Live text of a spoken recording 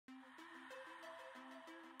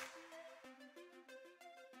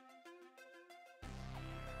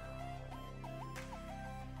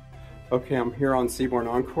Okay, I'm here on Seabourn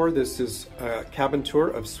Encore. This is a cabin tour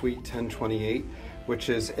of Suite 1028, which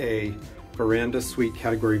is a veranda suite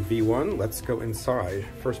category V1. Let's go inside.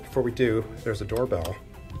 First, before we do, there's a doorbell.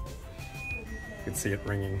 You can see it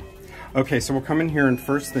ringing. Okay, so we'll come in here and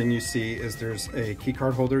first thing you see is there's a key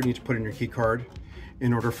card holder. You need to put in your key card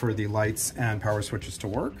in order for the lights and power switches to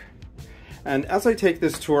work. And as I take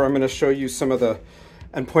this tour, I'm going to show you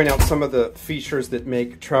and point out some of the features that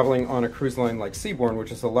make traveling on a cruise line like Seabourn,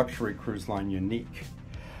 which is a luxury cruise line, unique.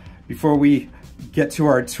 Before we get to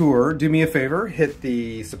our tour, do me a favor, hit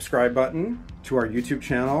the subscribe button to our YouTube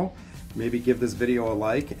channel, maybe give this video a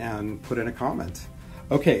like and put in a comment.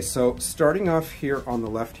 Okay, so starting off here on the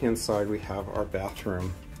left-hand side, we have our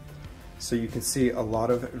bathroom. So you can see a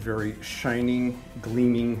lot of very shining,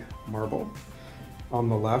 gleaming marble. On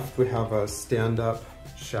the left, we have a stand-up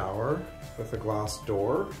shower with a glass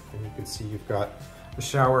door, and you can see you've got the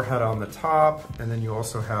shower head on the top, and then you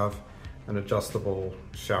also have an adjustable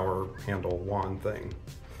shower handle wand thing.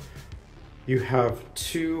 You have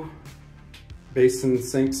two basin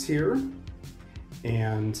sinks here,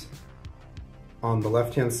 and on the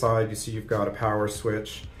left-hand side, you see you've got a power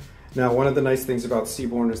switch. Now, one of the nice things about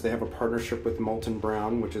Seabourn is they have a partnership with Moulton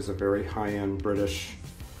Brown, which is a very high-end British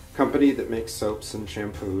company that makes soaps and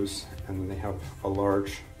shampoos, and then they have a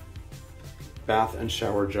large bath and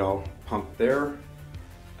shower gel pump there,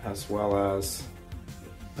 as well as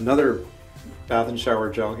another bath and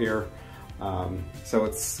shower gel here. So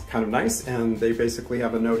it's kind of nice, and they basically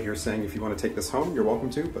have a note here saying if you want to take this home, you're welcome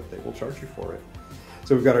to, but they will charge you for it.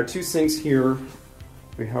 So we've got our two sinks here,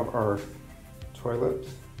 we have our toilet,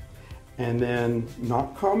 and then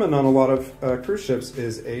not common on a lot of cruise ships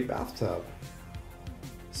is a bathtub.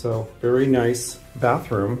 So very nice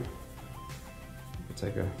bathroom. We'll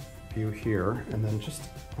take a view here, and then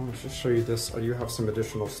I want to just show you this. You have some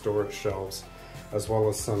additional storage shelves, as well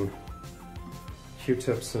as some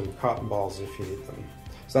Q-tips and cotton balls if you need them.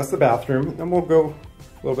 So that's the bathroom, and we'll go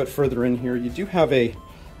a little bit further in here. You do have a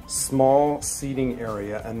small seating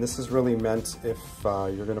area, and this is really meant if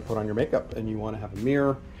you're going to put on your makeup and you want to have a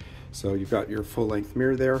mirror. So you've got your full-length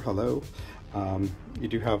mirror there. Hello. You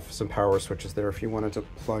do have some power switches there if you wanted to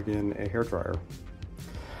plug in a hairdryer.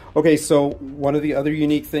 Okay, so one of the other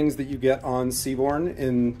unique things that you get on Seabourn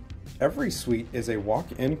in every suite is a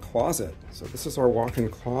walk-in closet. So this is our walk-in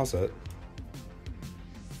closet.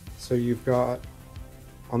 So you've got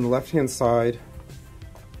on the left-hand side,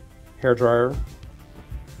 hairdryer,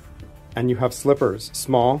 and you have slippers,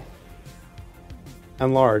 small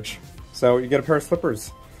and large. So you get a pair of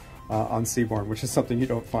slippers on Seabourn, which is something you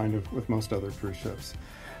don't find with most other cruise ships.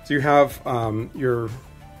 So you have your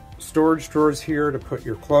storage drawers here to put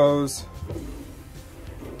your clothes,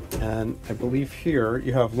 and I believe here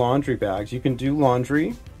you have laundry bags. You can do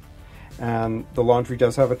laundry, and the laundry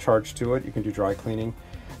does have a charge to it. You can do dry cleaning.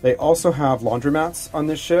 They also have laundromats on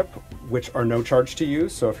this ship, which are no charge to you.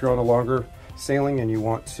 So if you're on a longer sailing and you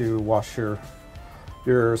want to wash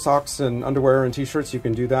your socks and underwear and t-shirts, you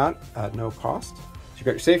can do that at no cost. So you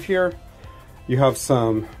got your safe here. You have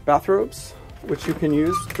some bathrobes, which you can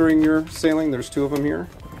use during your sailing. There's two of them here.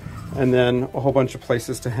 And then a whole bunch of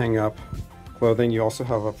places to hang up clothing. You also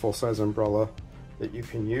have a full-size umbrella that you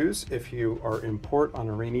can use if you are in port on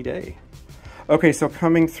a rainy day. Okay, so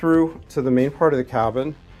coming through to the main part of the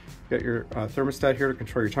cabin, you got your thermostat here to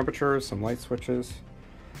control your temperature, some light switches.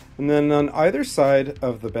 And then on either side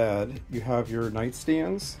of the bed, you have your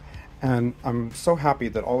nightstands. And I'm so happy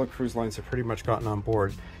that all the cruise lines have pretty much gotten on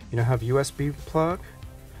board. You know, have USB plug,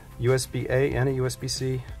 USB-A and a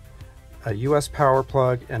USB-C, a US power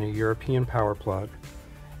plug and a European power plug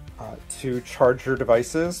to charge your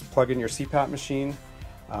devices. Plug in your CPAP machine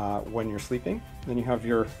when you're sleeping. Then you have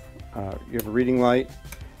you have a reading light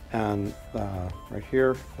and right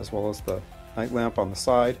here, as well as the night lamp on the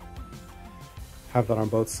side. Have that on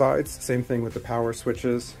both sides. Same thing with the power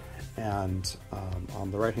switches, and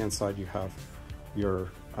on the right hand side you have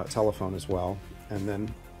your telephone as well. And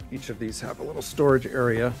then each of these have a little storage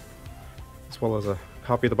area, as well as a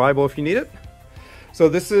copy of the Bible if you need it. So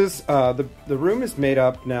this is, the room is made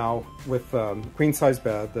up now with queen size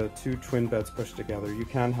bed, the two twin beds pushed together. You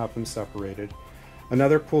can have them separated.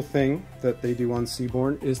 Another cool thing that they do on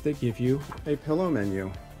Seabourn is they give you a pillow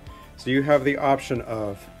menu. So you have the option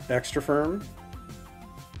of extra firm,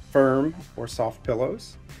 or soft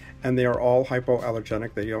pillows, and they are all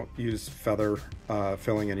hypoallergenic. They don't use feather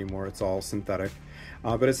filling anymore. It's all synthetic.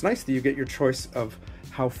 But it's nice that you get your choice of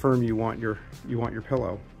how firm you want your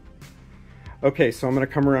pillow. Okay, so I'm going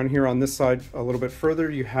to come around here on this side a little bit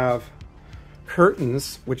further. You have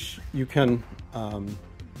curtains, which you can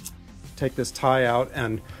take this tie out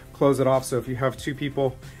and close it off. So if you have two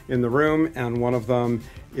people in the room and one of them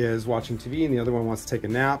is watching TV and the other one wants to take a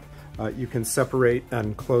nap, you can separate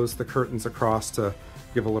and close the curtains across to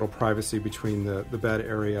give a little privacy between the bed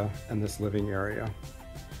area and this living area.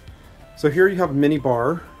 So here you have a mini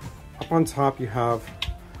bar. Up on top you have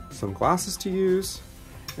some glasses to use,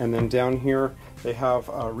 and then down here they have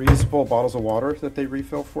reusable bottles of water that they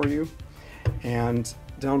refill for you. And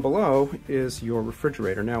down below is your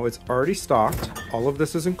refrigerator. Now it's already stocked, all of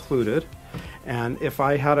this is included, and if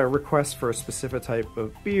I had a request for a specific type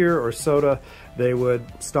of beer or soda, they would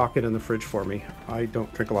stock it in the fridge for me. I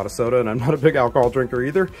don't drink a lot of soda and I'm not a big alcohol drinker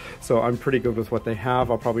either, so I'm pretty good with what they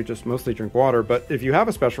have. I'll probably just mostly drink water, but if you have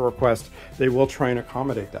a special request, they will try and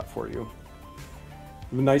accommodate that for you.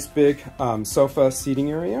 A nice big sofa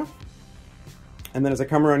seating area. And then as I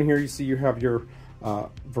come around here, you see you have your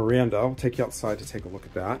veranda. I'll take you outside to take a look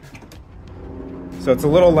at that. So it's a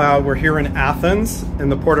little loud. We're here in Athens in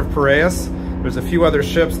the port of Piraeus. There's a few other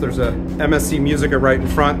ships. There's a MSC Musica right in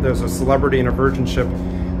front. There's a Celebrity and a Virgin ship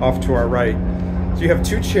off to our right. So you have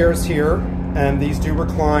two chairs here, and these do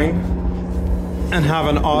recline and have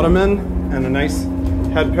an ottoman and a nice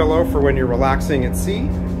head pillow for when you're relaxing at sea.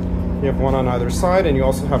 You have one on either side, and you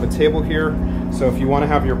also have a table here. So if you want to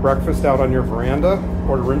have your breakfast out on your veranda,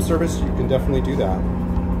 order room service, you can definitely do that.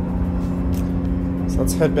 So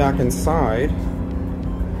let's head back inside.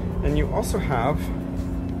 And you also have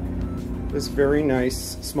this very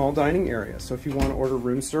nice small dining area. So if you want to order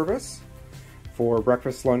room service for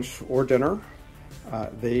breakfast, lunch, or dinner,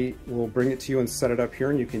 they will bring it to you and set it up here,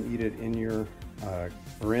 and you can eat it in your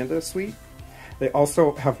veranda suite. They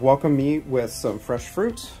also have welcomed me with some fresh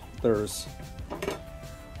fruit. There's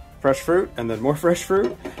fresh fruit and then more fresh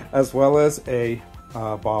fruit, as well as a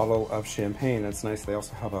bottle of champagne. It's nice. They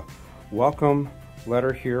also have a welcome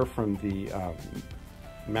letter here from the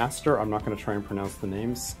master. I'm not going to try and pronounce the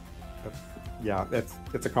names. Yeah,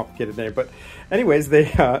 it's a complicated name, but anyways, they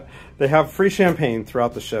have free champagne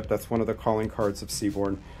throughout the ship. That's one of the calling cards of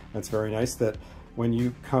Seabourn. It's very nice that when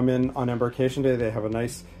you come in on embarkation day, they have a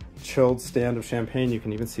nice chilled stand of champagne. You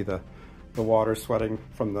can even see the water sweating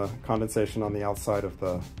from the condensation on the outside of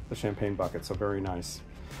the champagne bucket, so very nice.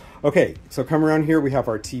 Okay, so come around here, we have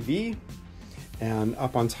our TV, and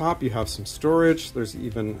up on top you have some storage. There's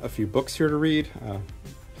even a few books here to read,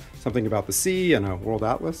 something about the sea and a world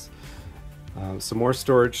atlas. Some more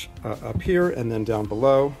storage up here, and then down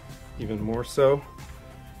below, even more so.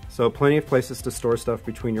 So plenty of places to store stuff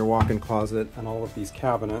between your walk-in closet and all of these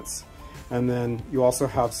cabinets. And then you also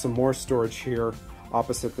have some more storage here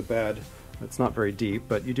opposite the bed. It's not very deep,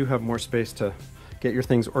 but you do have more space to get your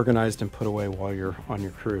things organized and put away while you're on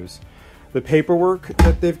your cruise. The paperwork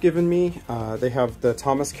that they've given me, they have the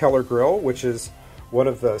Thomas Keller Grill, which is one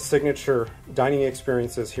of the signature dining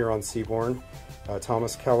experiences here on Seabourn.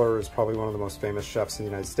 Thomas Keller is probably one of the most famous chefs in the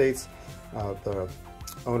United States, the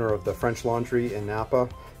owner of the French Laundry in Napa.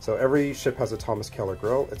 So every ship has a Thomas Keller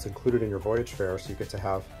Grill. It's included in your voyage fare, so you get to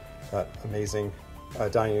have that amazing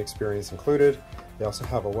dining experience included. They also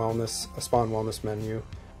have a spa and wellness menu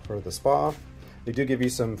for the spa. They do give you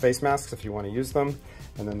some face masks if you want to use them.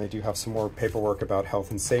 And then they do have some more paperwork about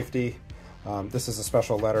health and safety. This is a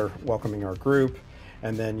special letter welcoming our group.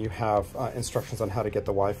 And then you have instructions on how to get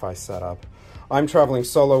the Wi-Fi set up. I'm traveling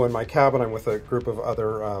solo in my cabin. I'm with a group of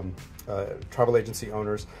other travel agency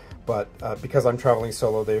owners. But because I'm traveling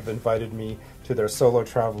solo, they've invited me to their solo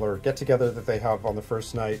traveler get-together that they have on the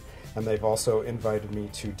first night. And they've also invited me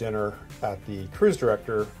to dinner at the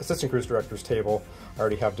assistant cruise director's table. I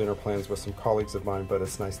already have dinner plans with some colleagues of mine, but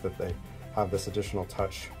it's nice that they have this additional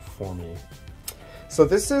touch for me. So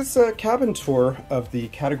this is a cabin tour of the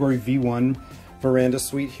Category V1 veranda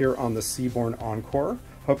suite here on the Seabourn Encore.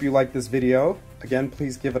 Hope you liked this video. Again,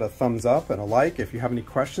 please give it a thumbs up and a like. If you have any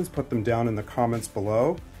questions, put them down in the comments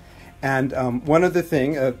below. And one other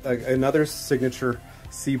thing, another signature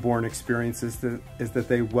Seabourn experience is that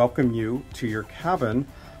they welcome you to your cabin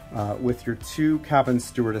with your two cabin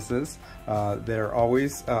stewardesses. They're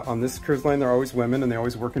always, on this cruise line, they're always women and they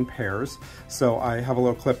always work in pairs. So I have a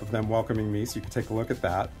little clip of them welcoming me, so you can take a look at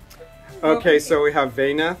that. Okay, so we have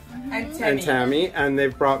Vayneth and Tammy, and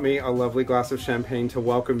they've brought me a lovely glass of champagne to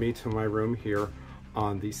welcome me to my room here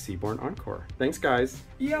on the Seabourn Encore. Thanks, guys.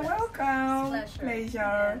 You're welcome.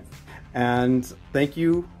 Pleasure. And thank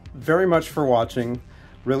you very much for watching.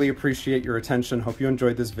 Really appreciate your attention. Hope you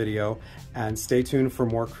enjoyed this video, and stay tuned for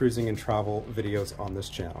more cruising and travel videos on this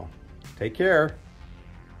channel. Take care.